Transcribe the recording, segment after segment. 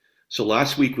So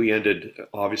last week we ended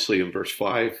obviously in verse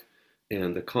 5,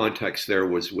 and the context there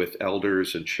was with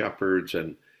elders and shepherds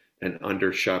and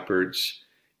under shepherds.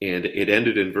 And it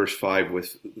ended in verse 5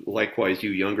 with, likewise,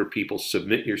 you younger people,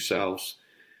 submit yourselves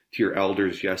to your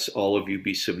elders. Yes, all of you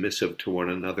be submissive to one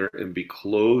another and be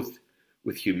clothed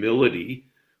with humility,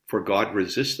 for God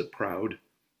resists the proud,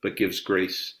 but gives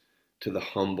grace to the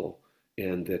humble.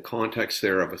 And the context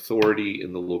there of authority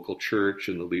in the local church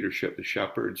and the leadership, the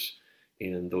shepherds,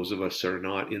 and those of us that are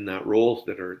not in that role,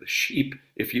 that are the sheep,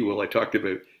 if you will. I talked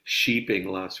about sheeping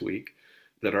last week,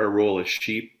 that our role as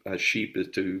sheep is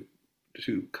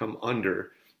to come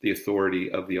under the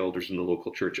authority of the elders in the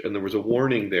local church. And there was a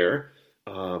warning there,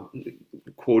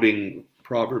 quoting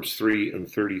Proverbs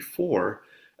 3:34,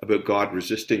 about God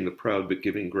resisting the proud but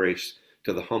giving grace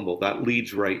to the humble. That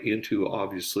leads right into,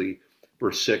 obviously,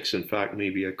 verse 6. In fact,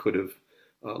 maybe I could have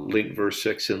linked verse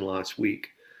 6 in last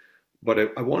week. But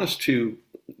I want us to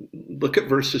look at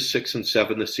verses 6 and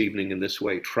 7 this evening in this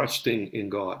way: trusting in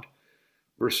God.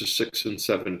 Verses 6 and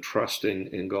 7,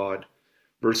 trusting in God.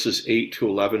 Verses 8 to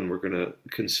 11, we're going to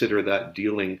consider that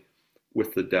dealing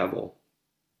with the devil.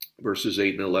 Verses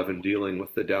 8 and 11, dealing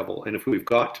with the devil. And if we've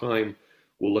got time,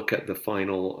 we'll look at the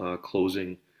final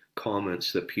closing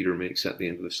comments that Peter makes at the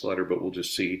end of this letter, but we'll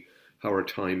just see how our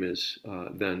time is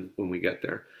then when we get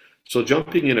there. So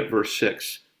jumping in at verse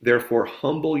 6, therefore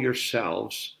humble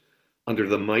yourselves under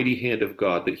the mighty hand of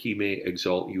God, that he may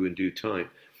exalt you in due time.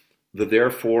 The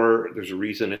therefore, there's a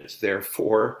reason it's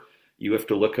therefore. You have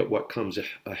to look at what comes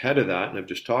ahead of that, and I've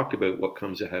just talked about what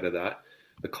comes ahead of that.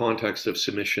 The context of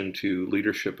submission to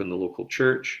leadership in the local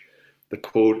church, the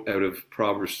quote out of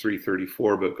Proverbs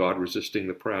 3:34 about God resisting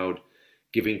the proud,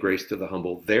 giving grace to the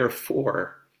humble.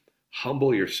 Therefore,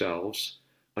 humble yourselves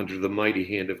under the mighty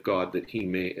hand of God, that he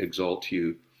may exalt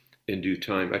you in due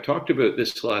time. I talked about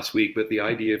this last week, but the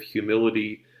idea of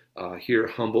humility here,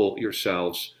 humble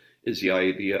yourselves, is the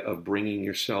idea of bringing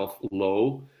yourself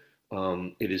low.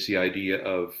 It is the idea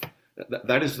of,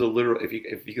 that is the literal, if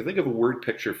you can think of a word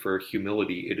picture for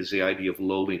humility, it is the idea of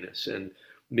lowliness and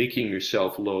making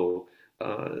yourself low.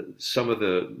 Some of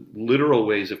the literal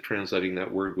ways of translating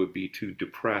that word would be to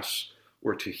depress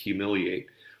or to humiliate.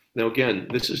 Now, again,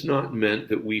 this is not meant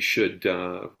that we should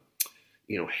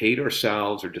hate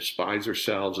ourselves or despise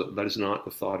ourselves. That is not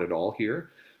the thought at all here.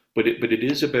 But it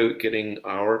is about getting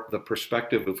the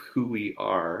perspective of who we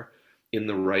are in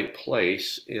the right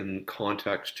place in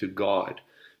context to God,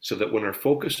 so that when our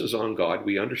focus is on God,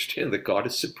 we understand that God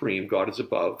is supreme, God is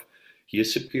above, he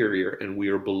is superior, and we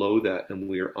are below that, and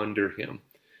we are under him.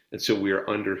 And so we are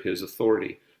under his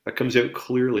authority. That comes out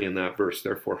clearly in that verse.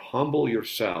 Therefore, humble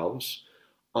yourselves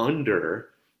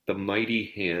under the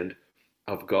mighty hand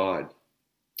of God.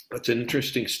 That's an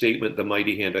interesting statement, the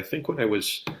mighty hand. I think when I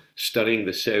was studying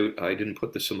this out, I didn't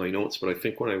put this in my notes, but I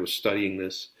think when I was studying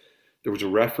this, there was a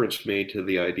reference made to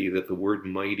the idea that the word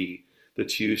mighty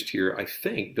that's used here, I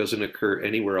think, doesn't occur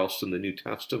anywhere else in the New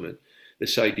Testament.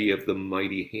 This idea of the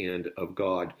mighty hand of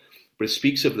God. But it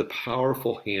speaks of the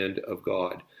powerful hand of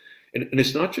God. And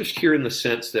it's not just here in the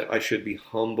sense that I should be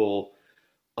humble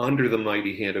under the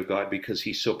mighty hand of God because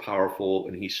he's so powerful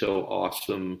and he's so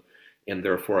awesome, and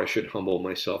therefore I should humble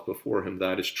myself before him.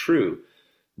 That is true.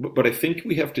 But I think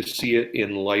we have to see it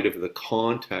in light of the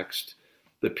context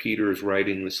that Peter is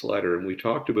writing this letter. And we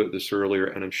talked about this earlier,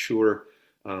 and I'm sure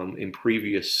in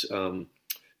previous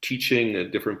teaching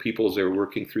and different people as they were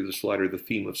working through this letter, the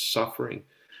theme of suffering.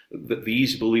 That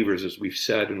these believers, as we've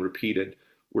said and repeated,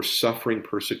 were suffering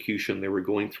persecution. They were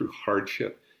going through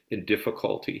hardship and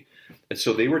difficulty. And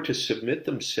so they were to submit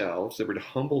themselves, they were to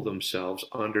humble themselves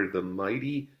under the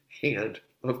mighty hand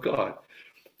of God.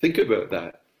 Think about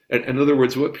that. In other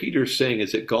words, what Peter's saying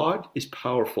is that God is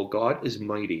powerful, God is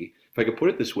mighty. If I could put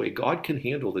it this way, God can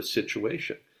handle this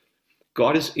situation.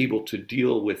 God is able to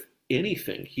deal with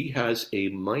anything. He has a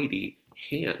mighty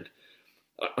hand.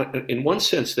 In one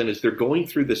sense, then, as they're going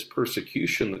through this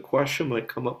persecution, the question might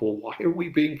come up, well, why are we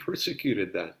being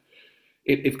persecuted then?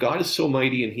 If God is so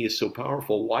mighty and he is so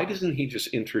powerful, why doesn't he just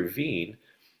intervene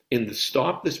and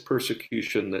stop this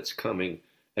persecution that's coming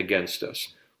against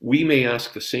us? We may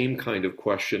ask the same kind of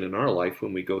question in our life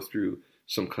when we go through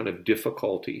some kind of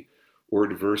difficulty or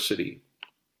adversity.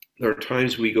 There are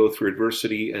times we go through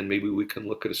adversity and maybe we can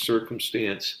look at a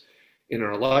circumstance in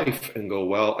our life and go,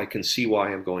 well, I can see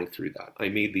why I'm going through that. I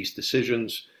made these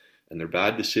decisions and they're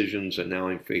bad decisions, and now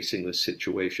I'm facing this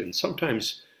situation.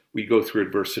 Sometimes we go through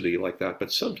adversity like that,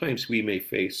 but sometimes we may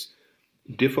face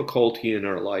difficulty in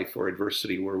our life or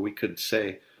adversity where we could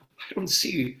say, I don't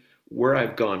see where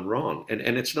I've gone wrong. And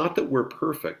it's not that we're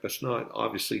perfect. That's not,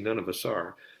 obviously none of us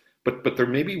are. But there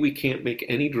maybe we can't make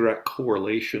any direct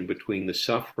correlation between the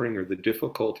suffering or the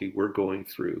difficulty we're going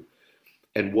through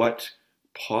and what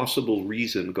possible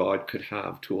reason God could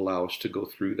have to allow us to go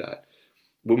through that.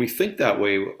 When we think that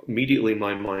way, immediately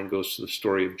my mind goes to the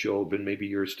story of Job, and maybe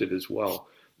yours did as well.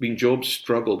 I mean, Job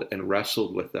struggled and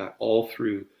wrestled with that all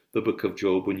through the book of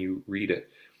Job when you read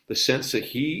it. The sense that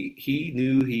he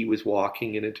knew he was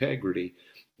walking in integrity,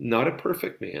 not a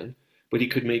perfect man, but he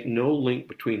could make no link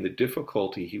between the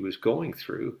difficulty he was going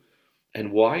through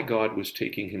and why God was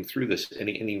taking him through this. And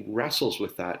he wrestles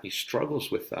with that, he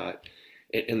struggles with that.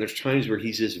 And there's times where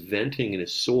he's just venting in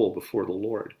his soul before the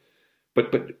Lord.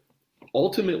 But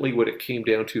ultimately what it came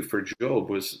down to for Job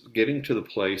was getting to the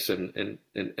place, and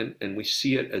we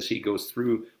see it as he goes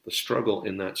through the struggle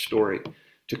in that story,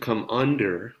 to come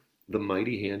under the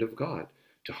mighty hand of God,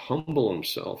 to humble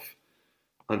himself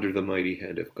under the mighty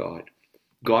hand of God.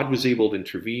 God was able to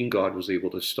intervene, God was able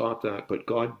to stop that, but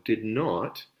God did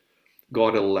not.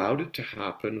 God allowed it to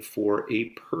happen for a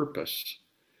purpose.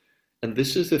 And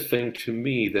this is the thing to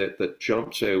me that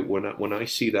jumps out when I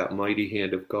see that mighty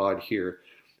hand of God here.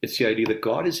 It's the idea that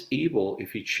God is able,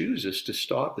 if he chooses, to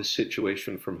stop the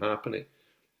situation from happening.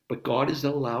 But God is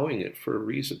allowing it for a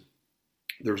reason.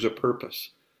 There's a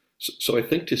purpose. So I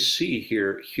think to see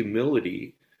here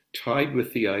humility tied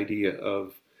with the idea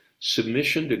of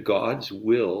submission to God's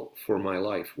will for my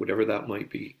life, whatever that might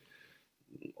be.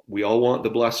 We all want the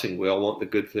blessing. We all want the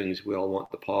good things. We all want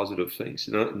the positive things.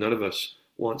 None of us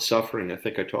want suffering. I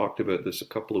think I talked about this a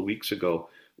couple of weeks ago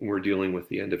when we were dealing with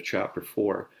the end of chapter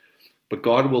 4. But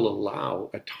God will allow,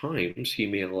 at times, he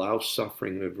may allow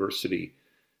suffering and adversity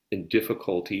and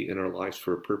difficulty in our lives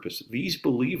for a purpose. These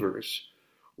believers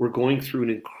were going through an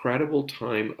incredible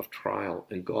time of trial,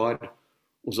 and God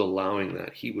was allowing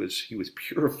that. He was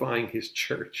purifying his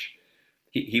church.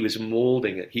 He was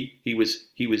molding it. He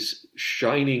was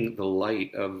shining the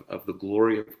light of the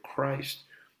glory of Christ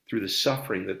through the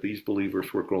suffering that these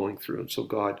believers were going through. And so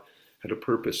God had a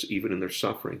purpose even in their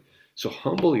suffering. So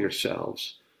humble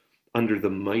yourselves under the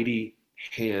mighty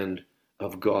hand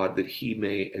of God, that he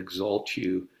may exalt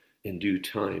you in due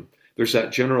time. There's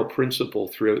that general principle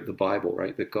throughout the Bible,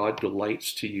 right? That God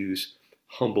delights to use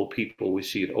humble people. We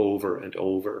see it over and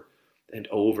over and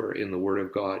over in the Word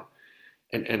of God.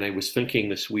 And I was thinking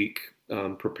this week,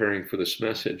 preparing for this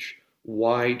message,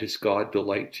 why does God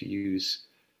delight to use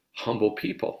humble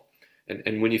people?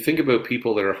 And when you think about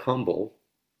people that are humble,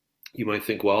 you might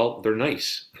think, well, they're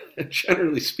nice.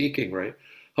 Generally speaking, right?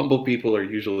 Humble people are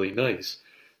usually nice.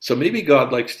 So maybe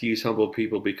God likes to use humble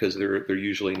people because they're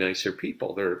usually nicer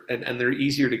people. They're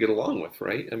easier to get along with,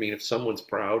 right? I mean, if someone's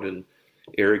proud and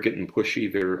arrogant and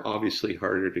pushy, they're obviously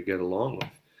harder to get along with.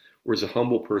 Whereas a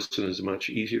humble person is much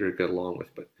easier to get along with.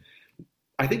 But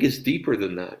I think it's deeper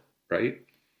than that, right?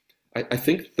 I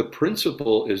think the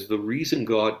principle is the reason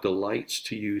God delights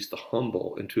to use the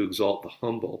humble and to exalt the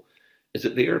humble is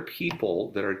that they are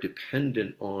people that are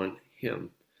dependent on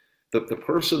him. The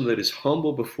person that is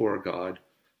humble before God,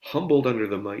 humbled under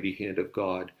the mighty hand of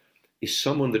God, is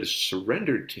someone that is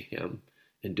surrendered to him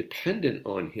and dependent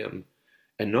on him,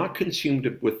 and not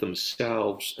consumed with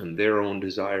themselves and their own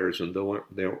desires and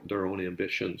their own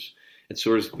ambitions. And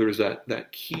so there's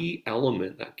that key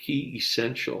element, that key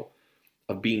essential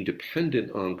of being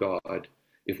dependent on God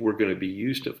if we're going to be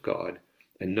used of God,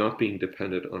 and not being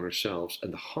dependent on ourselves.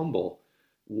 And the humble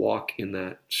walk in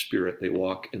that spirit. They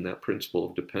walk in that principle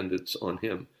of dependence on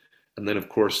him. And then, of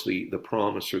course, the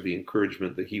promise or the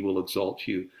encouragement that he will exalt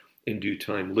you in due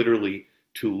time, literally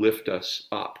to lift us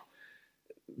up.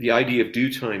 The idea of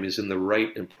due time is in the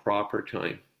right and proper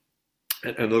time.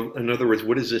 And in other words,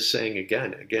 what is this saying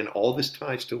again? Again, all this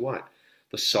ties to what?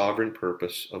 The sovereign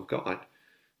purpose of God.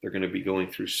 They're going to be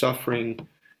going through suffering,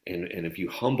 and if you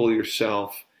humble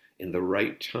yourself in the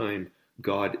right time,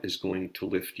 God is going to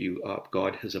lift you up.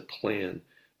 God has a plan.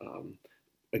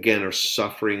 Again, our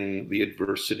suffering, the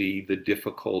adversity, the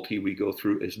difficulty we go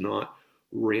through is not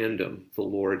random. The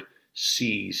Lord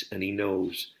sees and he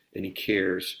knows and he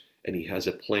cares and he has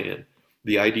a plan.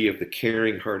 The idea of the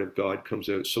caring heart of God comes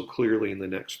out so clearly in the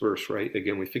next verse, right?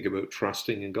 Again, we think about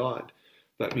trusting in God.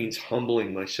 That means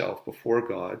humbling myself before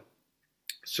God,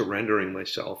 surrendering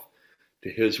myself to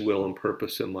his will and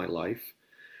purpose in my life.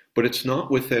 But it's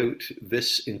not without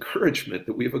this encouragement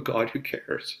that we have a God who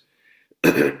cares.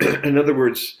 In other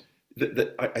words,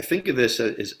 I think of this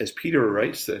as Peter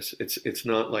writes this. It's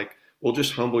not like, well,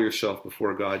 just humble yourself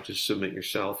before God, just submit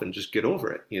yourself and just get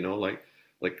over it.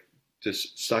 Like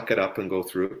just suck it up and go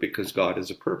through it, because God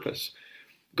has a purpose.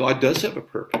 God does have a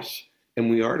purpose, and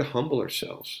we are to humble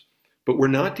ourselves. But we're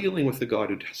not dealing with a God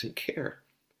who doesn't care.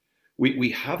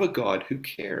 We have a God who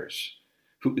cares.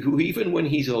 who even when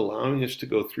he's allowing us to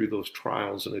go through those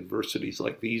trials and adversities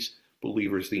like these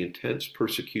believers, the intense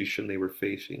persecution they were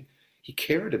facing, he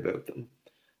cared about them.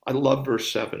 I love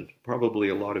verse 7. Probably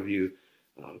a lot of you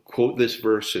quote this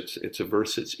verse. It's a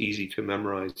verse that's easy to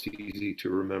memorize, easy to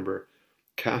remember.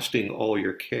 Casting all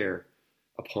your care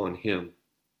upon him,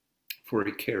 for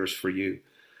he cares for you.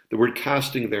 The word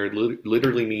casting there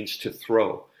literally means to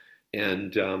throw.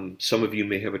 And some of you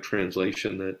may have a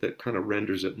translation that kind of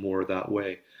renders it more that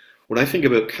way. When I think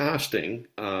about casting,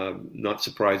 not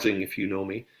surprising if you know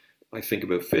me, I think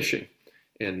about fishing.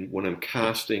 And when I'm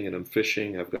casting and I'm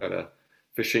fishing, I've got a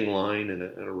fishing line and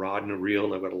a rod and a reel,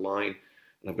 and I've got a line,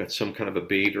 and I've got some kind of a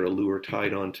bait or a lure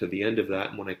tied onto the end of that.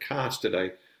 And when I cast it,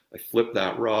 I flip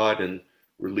that rod and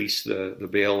release the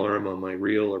bail arm on my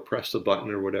reel or press the button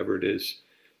or whatever it is.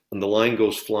 And the line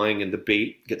goes flying and the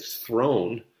bait gets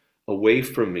thrown away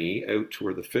from me out to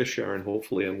where the fish are, and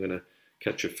hopefully I'm going to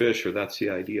catch a fish, or that's the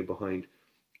idea behind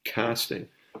casting.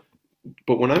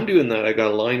 But when I'm doing that, I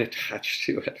got a line attached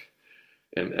to it.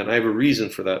 And I have a reason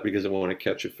for that, because I want to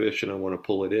catch a fish and I want to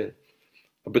pull it in.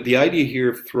 But the idea here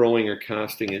of throwing or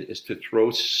casting is to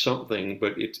throw something,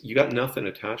 but you got nothing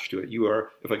attached to it. You are,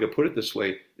 if I could put it this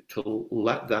way, to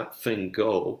let that thing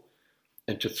go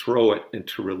and to throw it and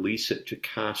to release it, to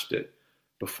cast it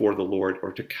before the Lord,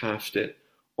 or to cast it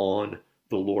on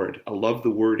the Lord. I love the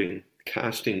wording,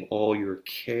 casting all your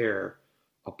care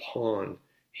upon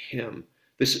him.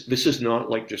 This is not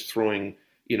like just throwing,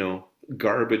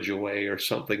 garbage away or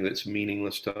something that's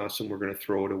meaningless to us and we're going to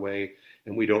throw it away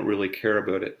and we don't really care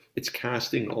about it. It's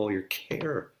casting all your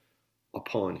care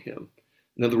upon him.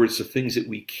 In other words, the things that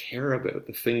we care about,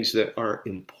 the things that are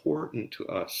important to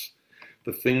us,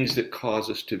 the things that cause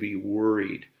us to be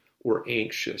worried or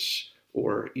anxious,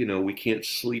 or, we can't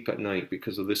sleep at night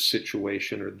because of this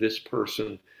situation or this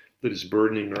person that is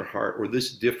burdening our heart, or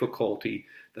this difficulty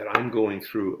that I'm going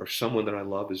through or someone that I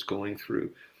love is going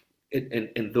through.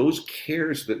 And those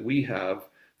cares that we have,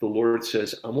 the Lord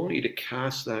says, I want you to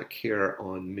cast that care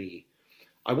on me.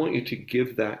 I want you to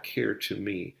give that care to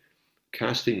me,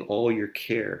 casting all your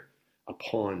care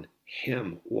upon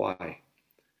him. Why?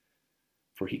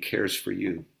 For he cares for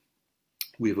you.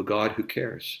 We have a God who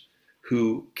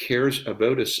cares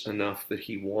about us enough that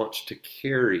he wants to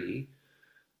carry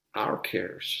our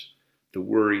cares, the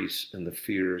worries and the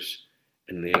fears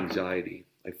and the anxiety.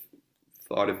 I've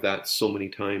thought of that so many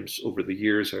times over the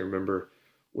years. I remember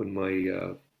when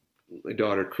my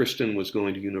daughter Kristen was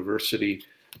going to university.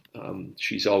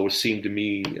 She's always seemed to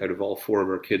me, out of all four of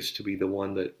our kids, to be the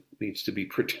one that needs to be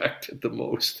protected the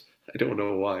most. I don't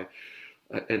know why.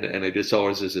 And I just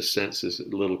always has a sense as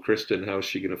little Kristen, how is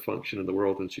she going to function in the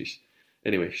world? And she's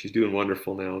doing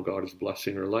wonderful now, and God is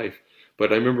blessing her life.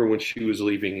 But I remember when she was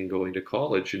leaving and going to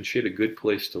college, and she had a good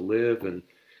place to live,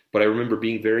 but I remember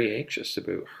being very anxious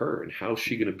about her and how's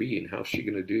she going to be and how's she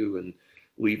going to do, and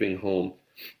leaving home.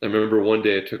 I remember one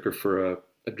day I took her for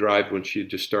a drive when she had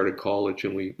just started college,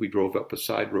 and we drove up a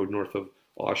side road north of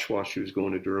Oshawa. She was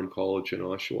going to Durham College in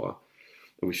Oshawa.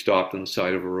 And we stopped on the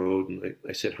side of a road, and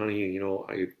I said, honey,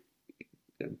 I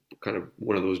kind of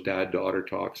one of those dad-daughter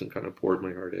talks, and kind of poured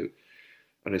my heart out.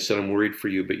 And I said, I'm worried for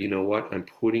you, but you know what? I'm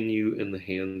putting you in the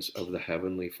hands of the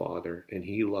Heavenly Father, and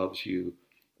he loves you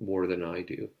more than I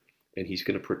do. And he's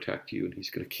going to protect you, and he's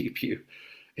going to keep you.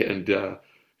 And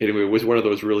anyway, it was one of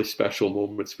those really special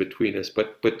moments between us.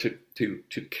 But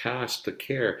to cast the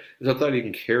care, because I thought I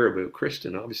didn't care about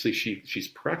Kristen. Obviously, she's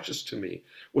precious to me. It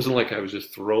wasn't like I was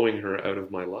just throwing her out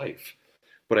of my life.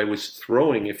 But I was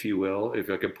throwing, if you will, if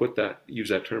I could use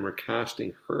that term, or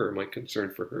casting her, my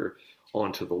concern for her,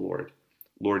 onto the Lord.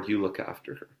 Lord, you look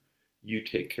after her. You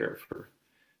take care of her.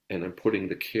 And I'm putting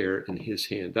the care in his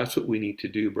hand. That's what we need to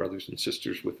do, brothers and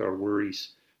sisters, with our worries,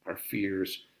 our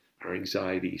fears, our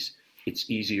anxieties. It's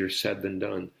easier said than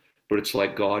done. But it's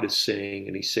like God is saying,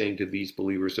 and he's saying to these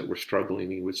believers that were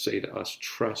struggling, he would say to us,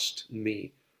 trust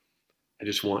me. I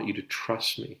just want you to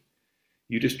trust me.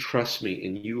 You just trust me,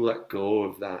 and you let go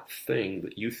of that thing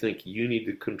that you think you need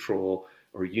to control,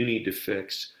 or you need to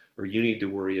fix, or you need to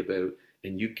worry about,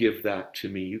 and you give that to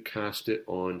me. You cast it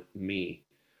on me,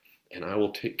 and I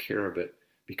will take care of it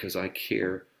because I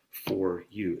care for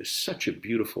you. It's such a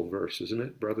beautiful verse, isn't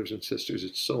it, brothers and sisters?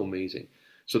 It's so amazing.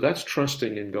 So that's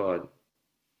trusting in God.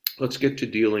 Let's get to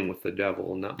dealing with the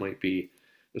devil, and that might be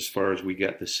as far as we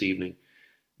get this evening,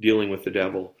 dealing with the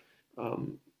devil.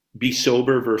 Be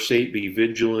sober, verse 8, be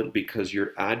vigilant, because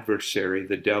your adversary,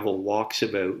 the devil, walks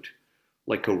about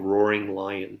like a roaring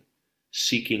lion,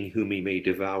 seeking whom he may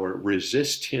devour.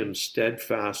 Resist him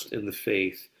steadfast in the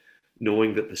faith,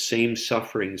 knowing that the same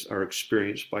sufferings are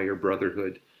experienced by your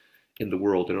brotherhood in the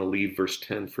world. And I'll leave verse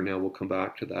 10 for now. We'll come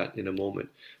back to that in a moment.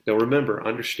 Now remember,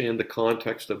 understand the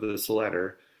context of this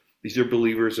letter. These are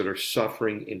believers that are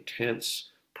suffering intense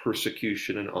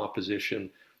persecution and opposition.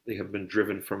 They have been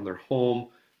driven from their home.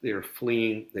 They are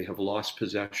fleeing. They have lost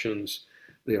possessions.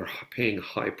 They are paying a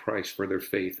high price for their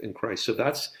faith in Christ. So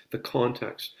that's the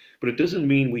context. But it doesn't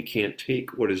mean we can't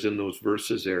take what is in those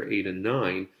verses there, 8 and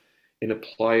 9, and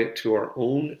apply it to our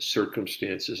own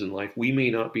circumstances in life. We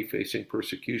may not be facing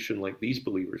persecution like these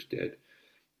believers did,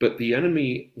 but the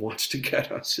enemy wants to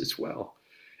get us as well.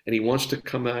 And he wants to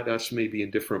come at us maybe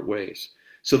in different ways.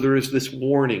 So there is this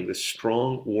warning, this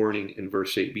strong warning in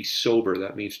verse 8. Be sober.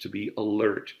 That means to be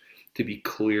alert, to be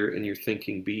clear in your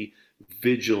thinking. Be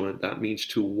vigilant. That means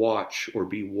to watch or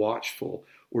be watchful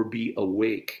or be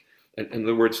awake. And in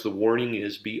other words, the warning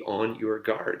is be on your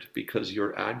guard, because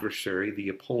your adversary, the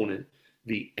opponent,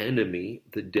 the enemy,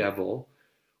 the devil,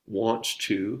 wants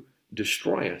to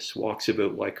destroy us, walks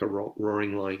about like a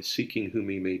roaring lion, seeking whom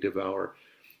he may devour.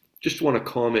 Just want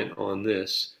to comment on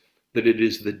this, that it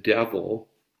is the devil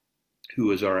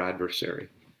who is our adversary.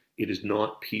 It is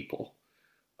not people.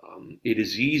 It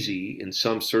is easy in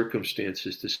some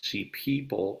circumstances to see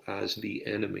people as the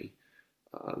enemy.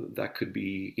 That could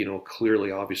be,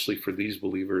 clearly, obviously, for these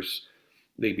believers,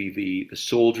 maybe the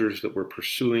soldiers that were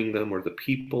pursuing them, or the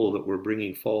people that were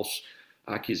bringing false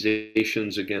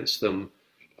accusations against them,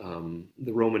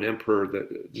 the Roman Emperor,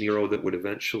 Nero, that would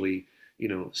eventually,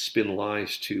 spin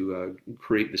lies to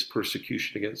create this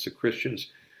persecution against the Christians.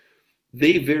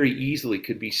 They very easily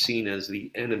could be seen as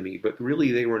the enemy, but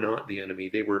really they were not the enemy.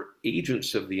 They were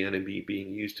agents of the enemy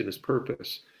being used in his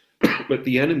purpose. But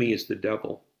the enemy is the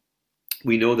devil.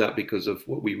 We know that because of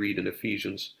what we read in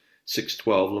Ephesians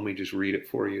 6:12. Let me just read it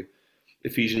for you.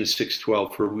 Ephesians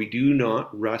 6:12, for we do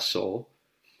not wrestle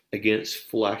against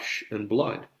flesh and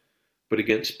blood, but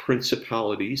against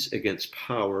principalities, against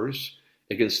powers,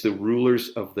 against the rulers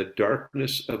of the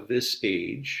darkness of this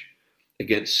age,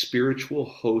 against spiritual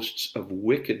hosts of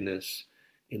wickedness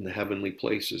in the heavenly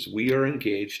places. We are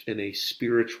engaged in a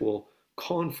spiritual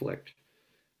conflict.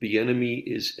 The enemy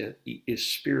is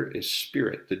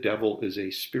spirit. The devil is a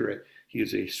spirit. He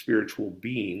is a spiritual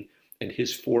being, and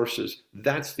his forces,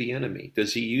 that's the enemy.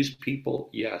 Does he use people?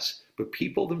 Yes. But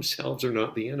people themselves are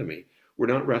not the enemy. We're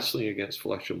not wrestling against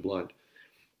flesh and blood.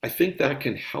 I think that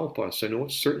can help us. I know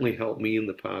it's certainly helped me in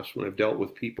the past when I've dealt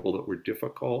with people that were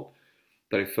difficult,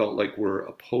 that I felt like were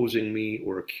opposing me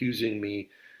or accusing me,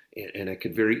 and I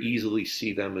could very easily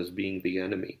see them as being the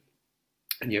enemy.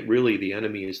 And yet really the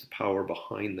enemy is the power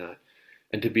behind that.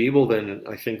 And to be able then,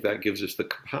 I think that gives us the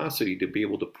capacity to be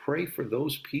able to pray for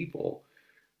those people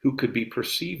who could be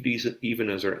perceived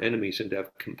even as our enemies, and to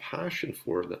have compassion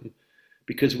for them,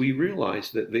 because we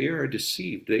realize that they are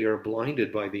deceived, they are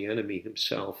blinded by the enemy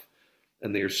himself,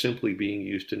 and they are simply being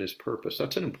used in his purpose.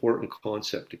 That's an important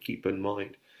concept to keep in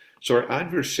mind. So our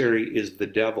adversary is the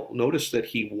devil. Notice that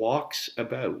he walks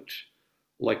about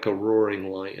like a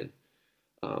roaring lion.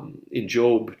 In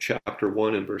Job chapter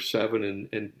 1 and verse 7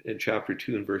 and chapter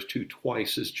 2 and verse 2,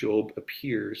 twice as Job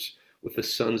appears with the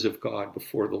sons of God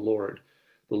before the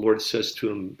Lord says to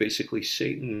him, basically,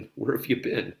 Satan, where have you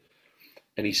been?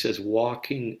 And he says,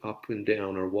 walking up and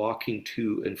down, or walking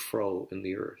to and fro in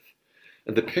the earth.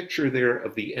 And the picture there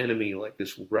of the enemy, like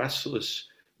this restless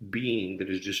being that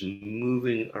is just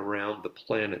moving around the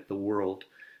planet, the world,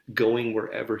 going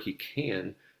wherever he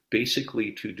can,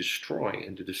 basically to destroy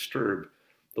and to disturb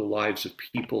the lives of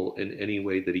people in any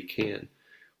way that he can.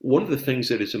 One of the things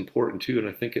that is important too, and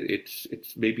I think it's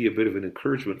maybe a bit of an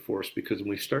encouragement for us, because when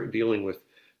we start dealing with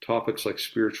topics like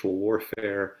spiritual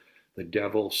warfare, the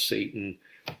devil, Satan,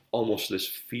 almost this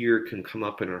fear can come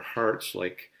up in our hearts,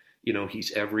 like,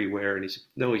 he's everywhere, and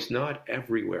he's not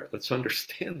everywhere. Let's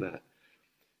understand that.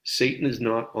 Satan is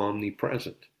not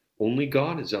omnipresent. Only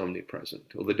God is omnipresent.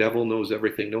 Well, the devil knows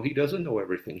everything. No, he doesn't know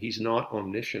everything. He's not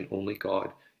omniscient. Only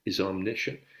God is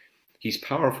omniscient. He's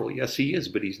powerful. Yes, he is,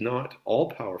 but he's not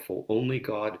all-powerful. Only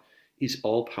God is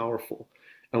all-powerful.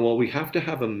 And while we have to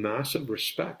have a massive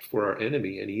respect for our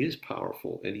enemy, and he is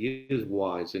powerful, and he is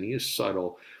wise, and he is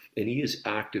subtle, and he is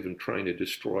active in trying to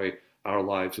destroy our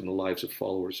lives and the lives of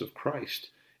followers of Christ,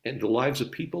 and the lives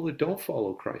of people that don't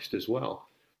follow Christ as well,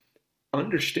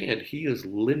 understand he is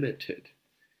limited.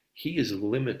 He is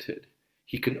limited.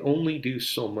 He can only do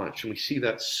so much. And we see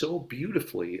that so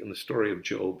beautifully in the story of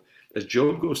Job. As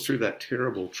Job goes through that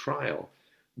terrible trial,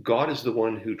 God is the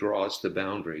one who draws the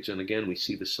boundaries. And again, we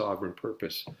see the sovereign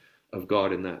purpose of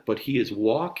God in that. But he is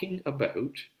walking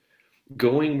about,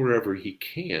 going wherever he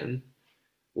can,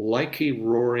 like a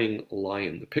roaring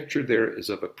lion. The picture there is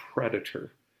of a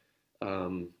predator.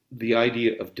 the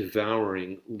idea of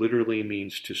devouring literally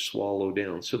means to swallow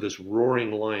down. So this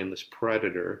roaring lion, this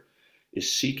predator,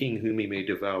 is seeking whom he may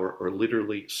devour or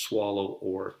literally swallow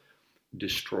or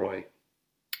destroy.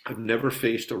 I've never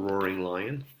faced a roaring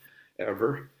lion,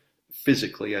 ever.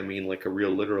 Physically, I mean like a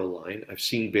real literal lion. I've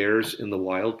seen bears in the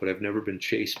wild, but I've never been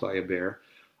chased by a bear.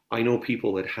 I know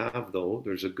people that have, though.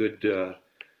 There's a good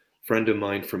friend of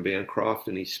mine from Bancroft,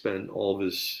 and he spent all of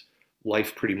his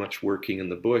life pretty much working in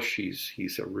the bush.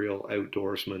 He's a real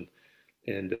outdoorsman,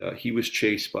 and he was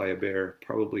chased by a bear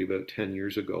probably about 10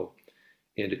 years ago,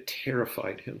 and it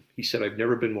terrified him. He said, I've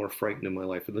never been more frightened in my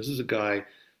life. And this is a guy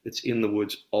that's in the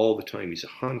woods all the time. He's a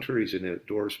hunter, he's an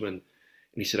outdoorsman.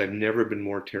 And he said, I've never been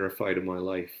more terrified in my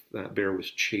life. That bear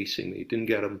was chasing me. It didn't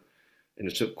get him. And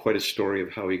it's quite a story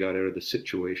of how he got out of the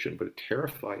situation, but it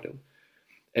terrified him.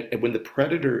 And when the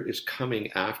predator is coming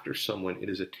after someone, it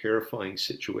is a terrifying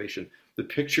situation. The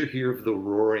picture here of the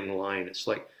roaring lion, it's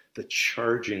like the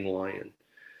charging lion.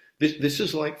 This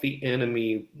is like the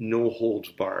enemy, no holds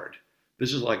barred.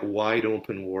 This is like wide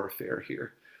open warfare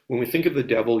here. When we think of the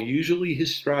devil, usually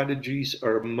his strategies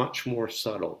are much more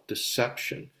subtle.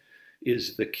 Deception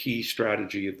is the key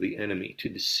strategy of the enemy, to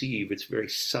deceive. It's very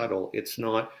subtle. It's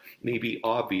not maybe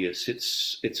obvious.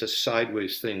 It's a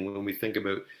sideways thing. When we think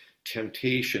about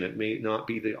temptation, it may not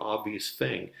be the obvious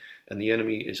thing. And the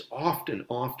enemy is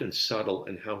often subtle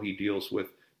in how he deals with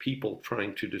people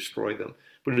trying to destroy them.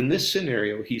 But in this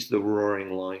scenario, he's the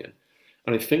roaring lion.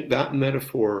 And I think that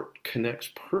metaphor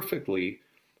connects perfectly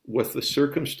with the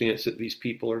circumstance that these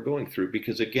people are going through,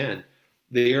 because again,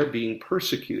 they are being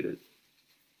persecuted.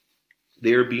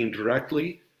 They are being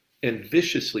directly and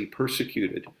viciously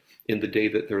persecuted in the day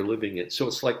that they're living in. So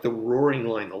it's like the roaring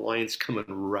lion, the lion's coming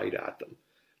right at them.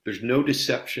 There's no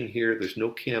deception here. There's no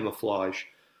camouflage.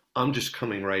 I'm just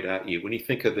coming right at you. When you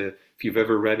think of if you've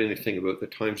ever read anything about the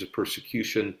times of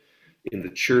persecution in the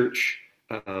church,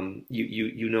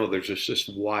 you know there's just this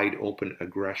wide open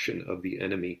aggression of the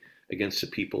enemy against the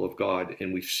people of God.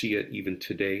 And we see it even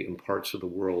today in parts of the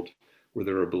world where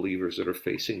there are believers that are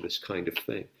facing this kind of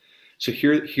thing. So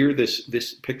here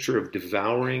this picture of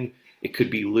devouring, it could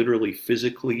be literally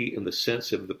physically in the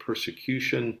sense of the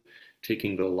persecution,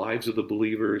 taking the lives of the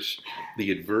believers,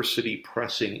 the adversity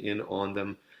pressing in on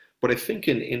them. But I think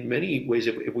in many ways,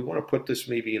 if we want to put this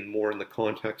maybe more in the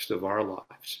context of our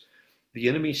lives, the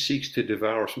enemy seeks to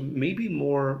devour us, maybe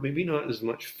not as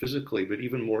much physically, but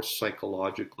even more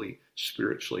psychologically,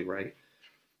 spiritually, right?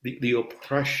 The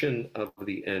oppression of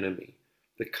the enemy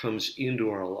that comes into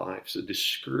our lives, the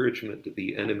discouragement that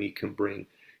the enemy can bring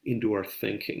into our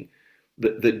thinking,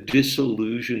 the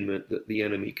disillusionment that the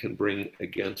enemy can bring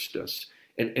against us.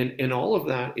 And all of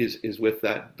that is with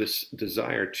this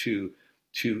desire to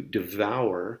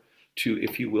devour, to,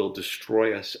 if you will,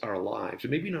 destroy our lives.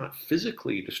 And maybe not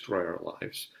physically destroy our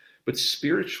lives, but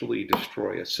spiritually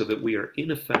destroy us so that we are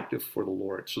ineffective for the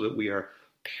Lord, so that we are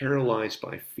paralyzed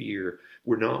by fear.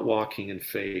 We're not walking in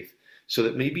faith. So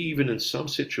that maybe even in some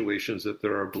situations that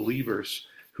there are believers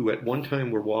who at one time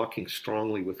were walking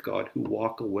strongly with God, who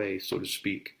walk away, so to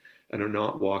speak, and are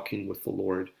not walking with the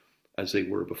Lord as they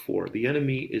were before. The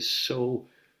enemy is so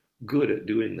good at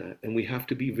doing that, and we have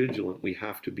to be vigilant. We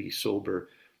have to be sober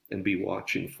and be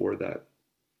watching for that.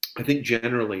 I think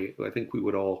generally, we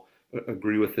would all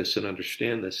agree with this and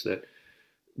understand this, that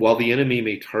while the enemy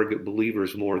may target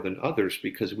believers more than others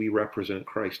because we represent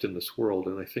Christ in this world,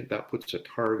 and I think that puts a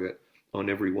target on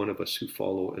every one of us who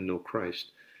follow and know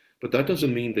Christ. But that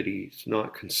doesn't mean that he's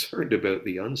not concerned about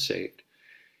the unsaved.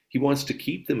 He wants to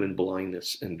keep them in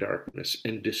blindness and darkness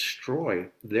and destroy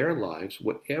their lives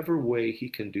whatever way he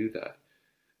can do that.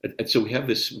 And so we have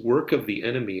this work of the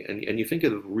enemy, and you think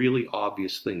of really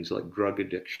obvious things like drug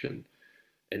addiction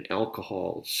and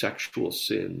alcohol, sexual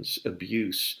sins,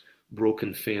 abuse,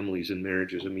 broken families and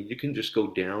marriages. I mean, you can just go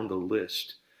down the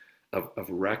list of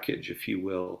wreckage, if you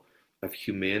will, of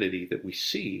humanity that we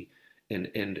see, and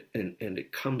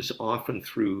it comes often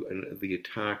through the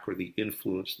attack or the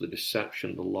influence, the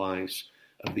deception, the lies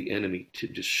of the enemy to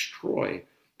destroy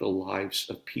the lives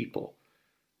of people.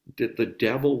 The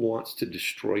devil wants to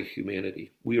destroy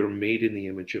humanity. We are made in the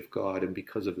image of God, and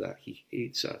because of that, he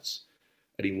hates us,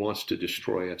 and he wants to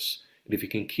destroy us. And if he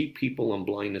can keep people in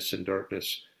blindness and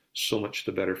darkness, so much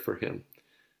the better for him.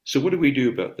 So what do we do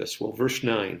about this? Well, verse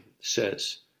 9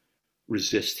 says,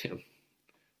 resist him.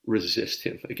 Resist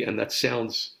him. Again, that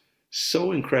sounds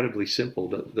so incredibly simple,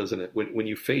 doesn't it? When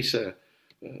you face an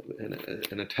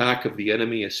attack of the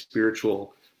enemy, a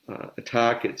spiritual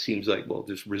attack, it seems like, well,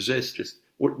 just resist.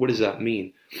 What does that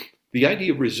mean? The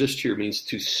idea of resist here means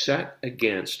to set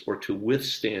against or to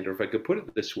withstand, or if I could put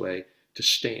it this way, to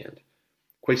stand.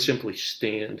 Quite simply,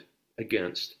 stand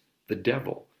against the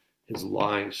devil, his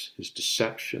lies, his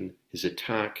deception, his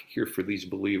attack here for these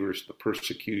believers, the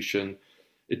persecution.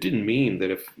 It didn't mean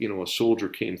that if, a soldier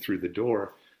came through the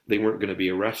door, they weren't going to be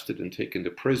arrested and taken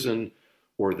to prison,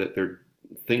 or that their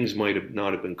things might have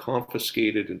not have been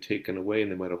confiscated and taken away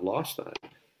and they might have lost that.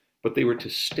 But they were to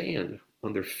stand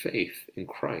on their faith in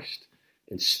Christ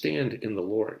and stand in the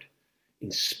Lord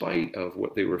in spite of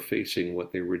what they were facing,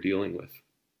 what they were dealing with.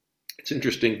 It's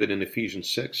interesting that in Ephesians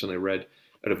 6, and I read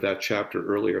out of that chapter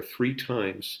earlier, 3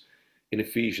 times in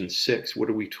Ephesians 6, what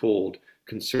are we told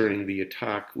concerning the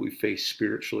attack we face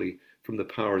spiritually from the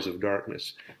powers of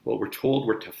darkness? Well, we're told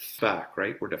we're to back,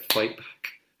 right? We're to fight back.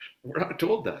 We're not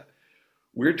told that.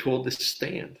 We're told to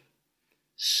stand.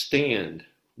 Stand,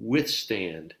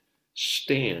 withstand,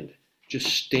 stand. Just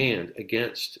stand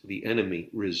against the enemy.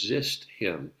 Resist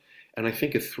him. And I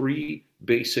think of 3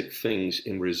 basic things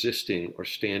in resisting or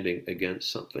standing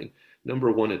against something.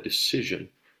 Number 1, a decision.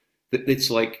 It's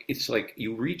like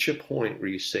you reach a point where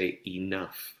you say,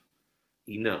 enough,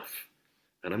 enough.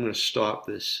 And I'm going to stop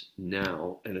this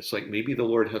now. And it's like maybe the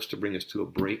Lord has to bring us to a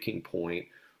breaking point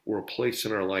or a place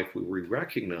in our life where we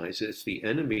recognize that it's the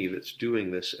enemy that's doing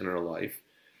this in our life.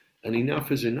 And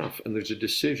enough is enough. And there's a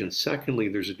decision. Secondly,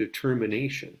 there's a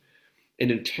determination, an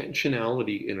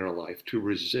intentionality in our life to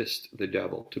resist the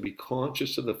devil, to be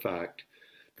conscious of the fact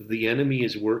that the enemy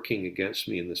is working against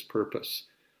me in this purpose.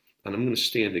 And I'm going to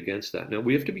stand against that. Now,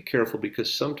 we have to be careful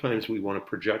because sometimes we want to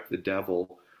project the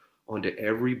devil onto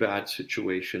every bad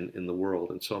situation in the world.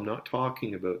 And so I'm not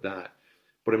talking about that.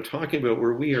 But I'm talking about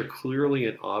where we are clearly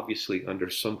and obviously under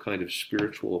some kind of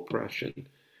spiritual oppression,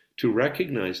 to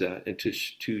recognize that and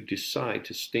to decide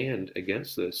to stand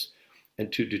against this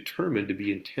and to determine to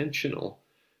be intentional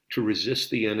to resist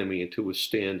the enemy and to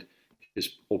withstand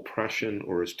his oppression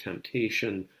or his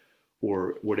temptation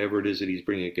or whatever it is that he's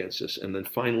bringing against us. And then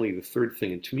finally, the third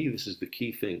thing, and to me this is the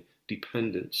key thing,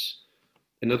 dependence.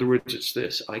 In other words, it's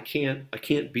this: I can't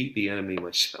beat the enemy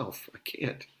myself. I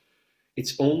can't.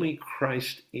 It's only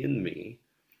Christ in me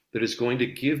that is going to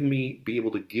be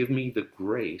able to give me the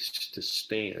grace to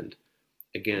stand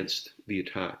against the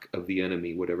attack of the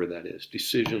enemy, whatever that is.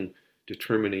 Decision,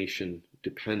 determination,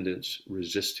 dependence,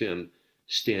 resist him,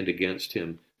 stand against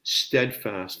him,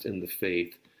 steadfast in the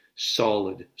faith,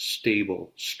 solid,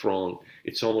 stable, strong.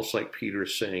 It's almost like Peter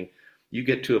is saying, you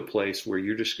get to a place where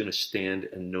you're just going to stand,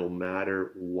 and no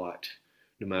matter what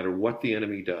the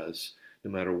enemy does,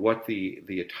 no matter what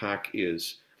the attack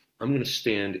is, I'm going to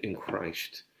stand in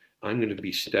Christ. I'm going to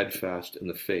be steadfast in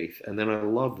the faith. And then I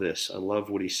love this. I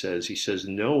love what he says. He says,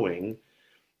 knowing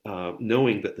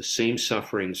that the same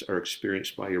sufferings are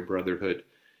experienced by your brotherhood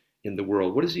in the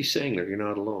world. What is he saying there? You're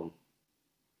not alone.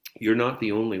 You're not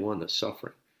the only one that's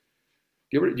suffering.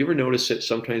 Do you ever notice that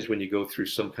sometimes when you go through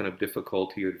some kind of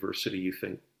difficulty or adversity, you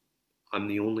think, I'm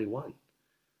the only one?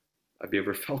 Have you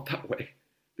ever felt that way?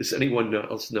 Does anyone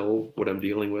else know what I'm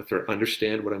dealing with or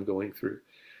understand what I'm going through?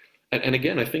 And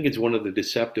again, I think it's one of the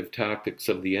deceptive tactics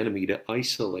of the enemy to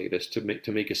isolate us, to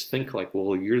make us think like,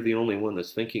 well, you're the only one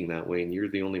that's thinking that way, and you're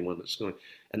the only one that's going.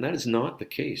 And that is not the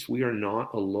case. We are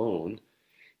not alone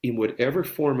in whatever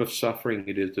form of suffering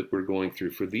it is that we're going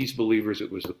through. For these believers, it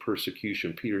was the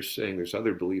persecution. Peter's saying there's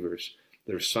other believers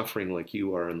that are suffering like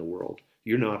you are in the world.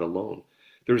 You're not alone.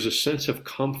 There's a sense of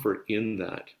comfort in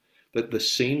that the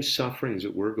same sufferings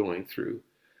that we're going through,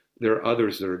 there are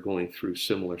others that are going through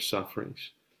similar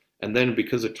sufferings. And then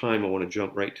because of time, I want to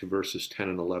jump right to verses 10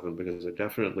 and 11, because I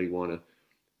definitely want to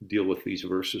deal with these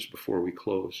verses before we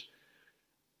close.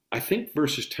 I think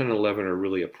verses 10 and 11 are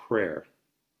really a prayer.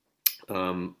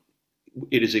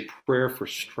 It is a prayer for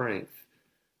strength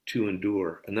to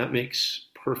endure. And that makes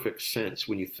perfect sense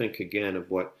when you think again of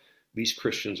what these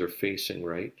Christians are facing,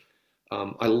 right?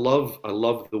 I love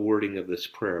the wording of this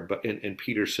prayer, and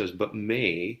Peter says, but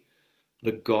may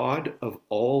the God of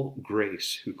all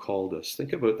grace who called us.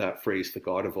 Think about that phrase, the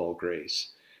God of all grace.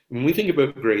 When we think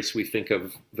about grace, we think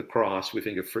of the cross, we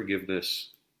think of forgiveness,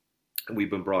 and we've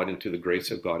been brought into the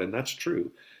grace of God, and that's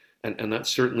true. And that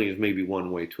certainly is maybe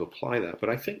one way to apply that. But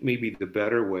I think maybe the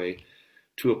better way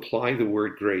to apply the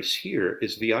word grace here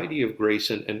is the idea of grace.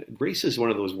 And grace is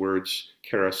one of those words,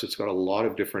 charis, it's got a lot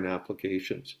of different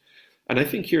applications. And I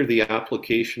think here the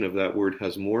application of that word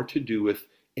has more to do with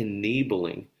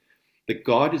enabling. That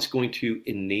God is going to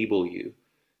enable you.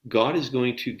 God is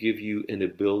going to give you an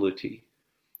ability.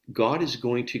 God is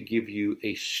going to give you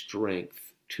a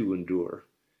strength to endure.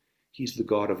 He's the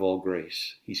God of all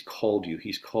grace. He's called you.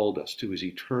 He's called us to his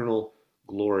eternal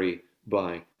glory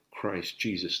by Christ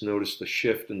Jesus. Notice the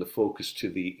shift in the focus to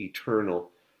the eternal,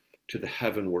 to the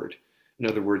heavenward. In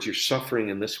other words, you're suffering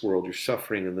in this world, you're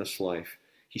suffering in this life.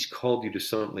 He's called you to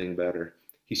something better.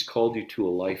 He's called you to a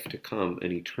life to come,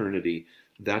 an eternity.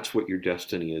 That's what your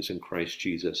destiny is in Christ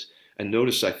Jesus. And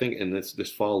notice, I think, and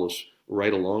this follows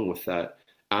right along with that,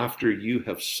 after you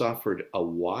have suffered a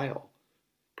while,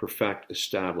 perfect,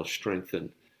 establish,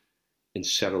 strengthen, and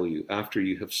settle you. After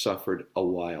you have suffered a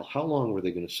while. How long were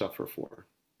they going to suffer for?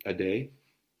 A day?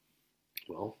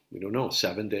 Well, we don't know.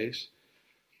 7 days?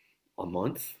 A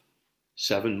month?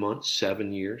 7 months?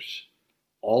 7 years?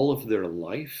 All of their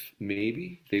life,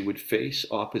 maybe, they would face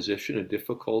opposition and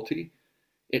difficulty.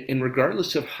 And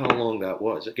regardless of how long that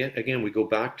was, again, we go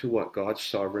back to what? God's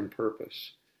sovereign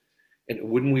purpose. And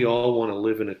wouldn't we all want to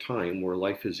live in a time where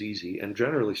life is easy? And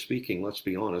generally speaking, let's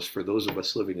be honest, for those of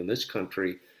us living in this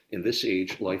country, in this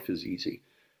age, life is easy.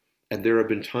 And there have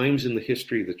been times in the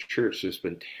history of the church that's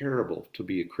been terrible to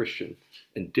be a Christian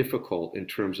and difficult in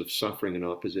terms of suffering and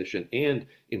opposition. And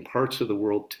in parts of the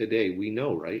world today, we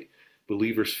know, right?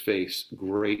 Believers face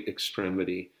great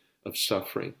extremity of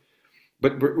suffering.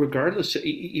 But regardless,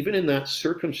 even in that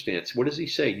circumstance, what does he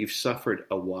say? You've suffered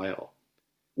a while.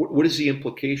 What is the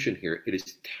implication here? It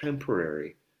is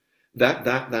temporary.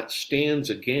 That stands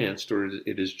against, or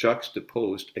it is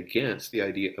juxtaposed against the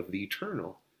idea of the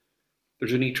eternal.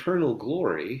 There's an eternal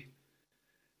glory,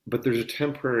 but there's a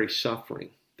temporary suffering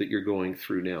that you're going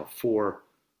through now for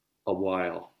a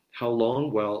while. How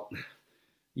long? Well,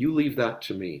 you leave that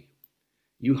to me.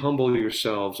 You humble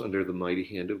yourselves under the mighty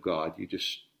hand of God. You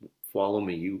just follow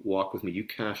me. You walk with me. You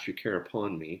cast your care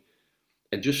upon me.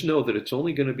 And just know that it's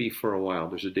only going to be for a while.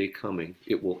 There's a day coming.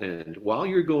 It will end. While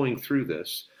you're going through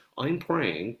this, I'm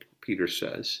praying, Peter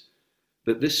says,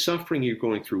 that this suffering you're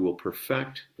going through will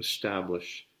perfect,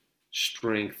 establish,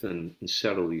 strengthen, and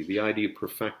settle you. The idea of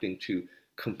perfecting, to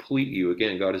complete you.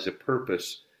 Again, God has a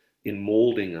purpose in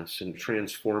molding us and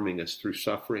transforming us through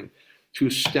suffering, to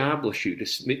establish you.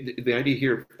 The idea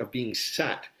here of being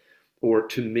set, or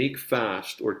to make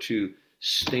fast, or to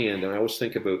stand. And I always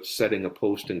think about setting a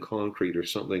post in concrete or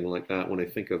something like that when I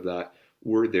think of that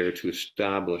word there, to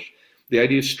establish. The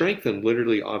idea of strengthen,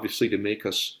 literally, obviously, to make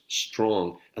us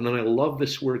strong. And then I love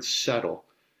this word settle.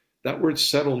 That word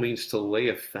settle means to lay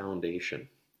a foundation.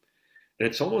 And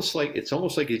it's almost like as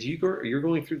you're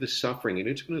going through the suffering, and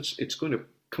it's going to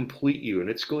complete you, and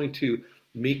it's going to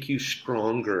make you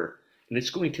stronger, and it's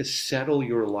going to settle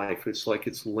your life. It's like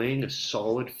it's laying a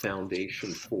solid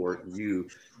foundation for you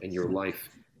and your life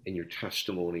and your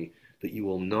testimony, that you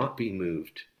will not be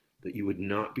moved, that you would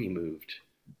not be moved,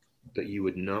 that you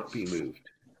would not be moved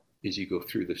as you go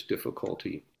through this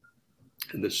difficulty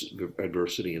and this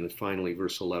adversity. And then finally,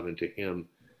 verse 11, to him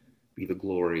be the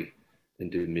glory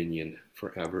and dominion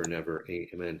forever and ever.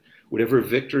 Amen. Whatever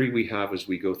victory we have as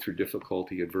we go through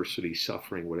difficulty, adversity,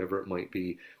 suffering, whatever it might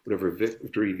be, whatever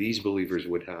victory these believers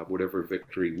would have, whatever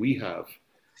victory we have,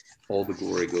 all the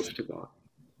glory goes to God.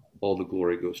 All the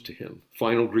glory goes to him.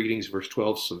 Final greetings, verse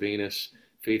 12, Silvanus,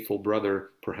 faithful brother,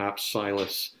 perhaps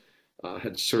Silas,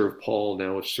 had served Paul,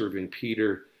 now is serving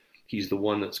Peter. He's the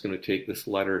one that's going to take this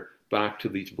letter back to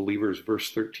these believers.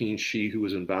 Verse 13, she who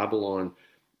was in Babylon,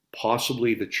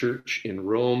 possibly the church in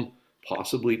Rome,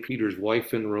 possibly Peter's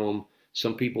wife in Rome.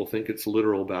 Some people think it's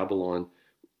literal Babylon.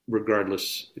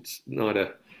 Regardless, it's not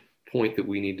a point that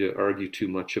we need to argue too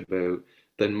much about.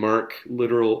 Then Mark,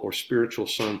 literal or spiritual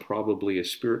son, probably a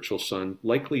spiritual son,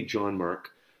 likely John Mark.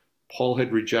 Paul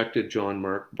had rejected John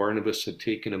Mark. Barnabas had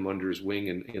taken him under his wing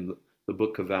in the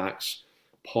book of Acts.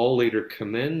 Paul later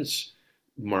commends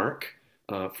Mark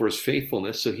for his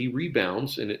faithfulness, so he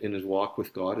rebounds in his walk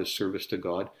with God, his service to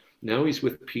God. Now he's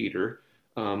with Peter.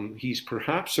 He's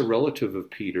perhaps a relative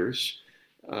of Peter's.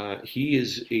 He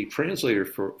is a translator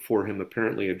for him.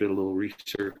 Apparently, I did a little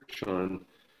research on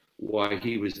why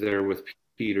he was there with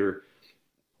Peter.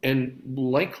 And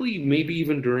likely, maybe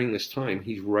even during this time,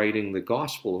 he's writing the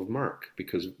Gospel of Mark,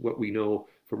 because what we know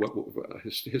for what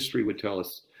history would tell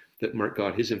us, that Mark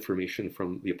got his information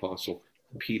from the Apostle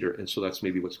Peter. And so that's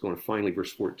maybe what's going on. Finally,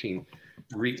 verse 14,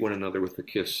 greet one another with the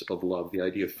kiss of love. The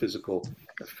idea of physical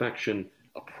affection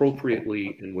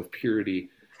appropriately and with purity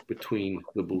between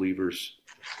the believers.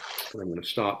 And I'm going to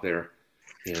stop there,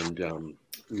 and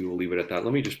we will leave it at that.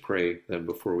 Let me just pray then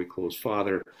before we close.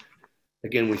 Father,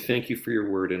 again, we thank you for your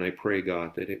word, and I pray,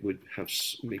 God, that it would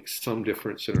make some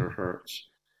difference in our hearts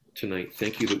tonight.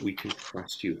 Thank you that we can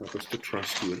trust you. Help us to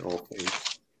trust you in all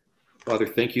things. Father,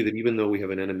 thank you that even though we have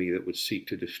an enemy that would seek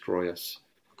to destroy us,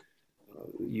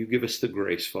 you give us the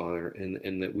grace, Father,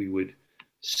 and that we would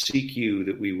seek you,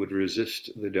 that we would resist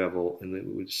the devil, and that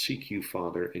we would seek you,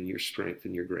 Father, in your strength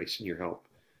and your grace and your help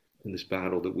in this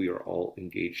battle that we are all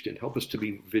engaged in. Help us to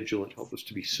be vigilant. Help us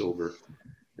to be sober.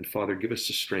 And Father, give us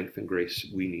the strength and grace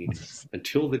we need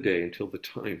until the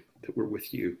time that we're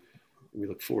with you. We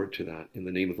look forward to that in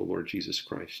the name of the Lord Jesus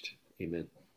Christ. Amen.